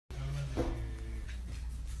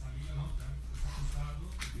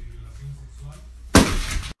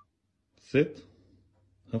Sit.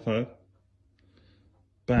 High five.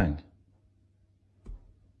 Bang.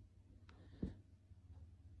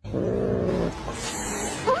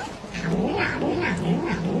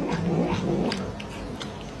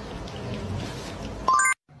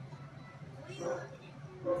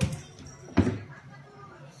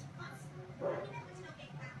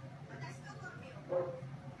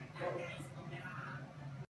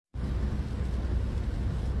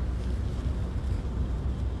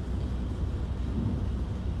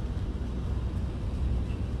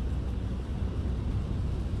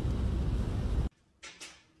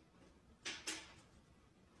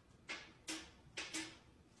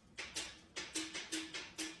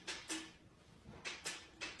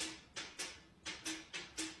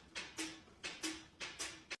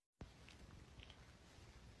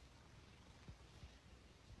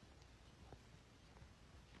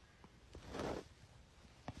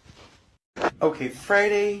 Okay,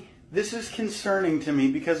 Friday, this is concerning to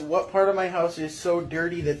me because what part of my house is so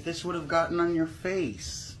dirty that this would have gotten on your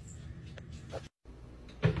face?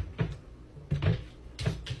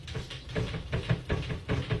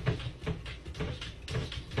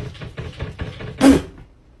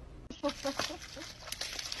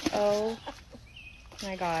 Oh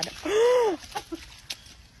my god.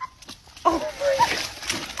 Oh my god.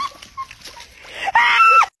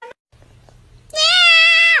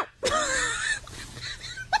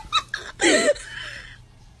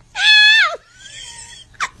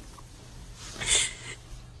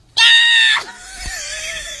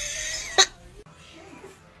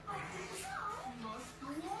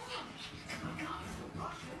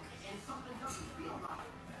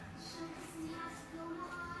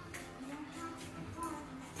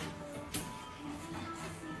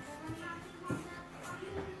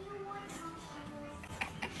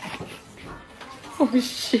 Oh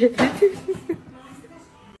shit.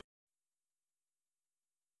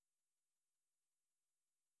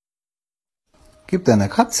 Gib deiner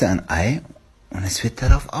Katze ein Ei und es wird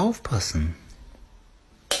darauf aufpassen.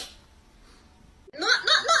 No.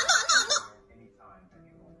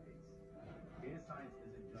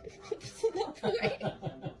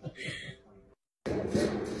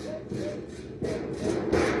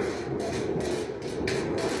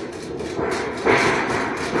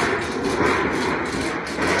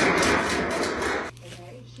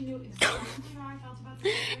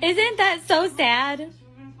 Isn't that so sad?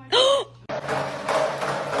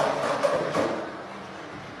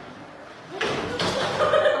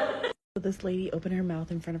 This lady opened her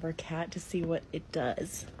mouth in front of her cat to see what it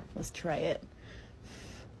does. Let's try it.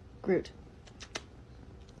 Groot.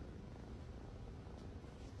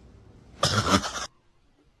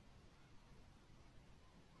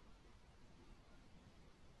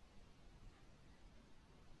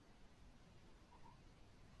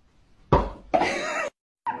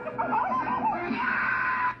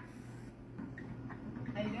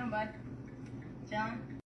 How you doing, bud? Chilling?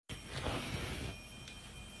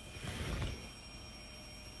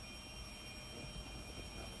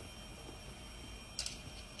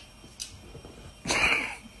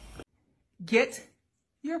 Get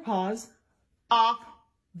your paws off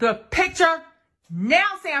the picture now,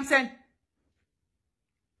 Samson.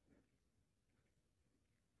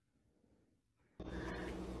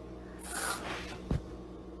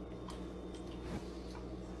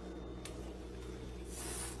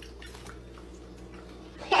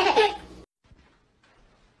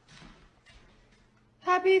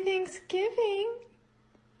 Happy Thanksgiving.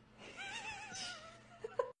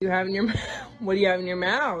 You have in your mouth? What do you have in your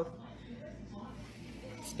mouth?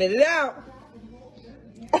 Spit it out.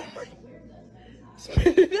 Oh my.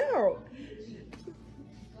 Spit it out.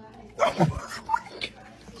 Oh my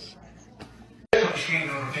gosh.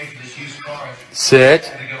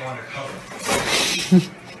 Sit.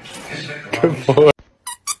 Good boy.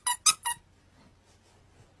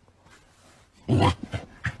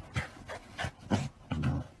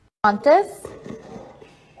 Want this?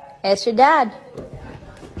 It's your dad.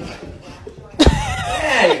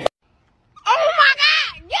 Oh my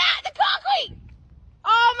god! Yeah, the concrete!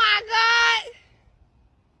 Oh my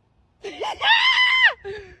god!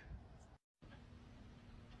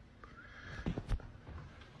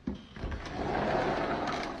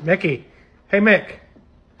 Mickey. Hey, Mick.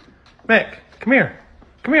 Mick, come here.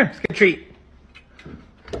 Come here. Let's get a treat.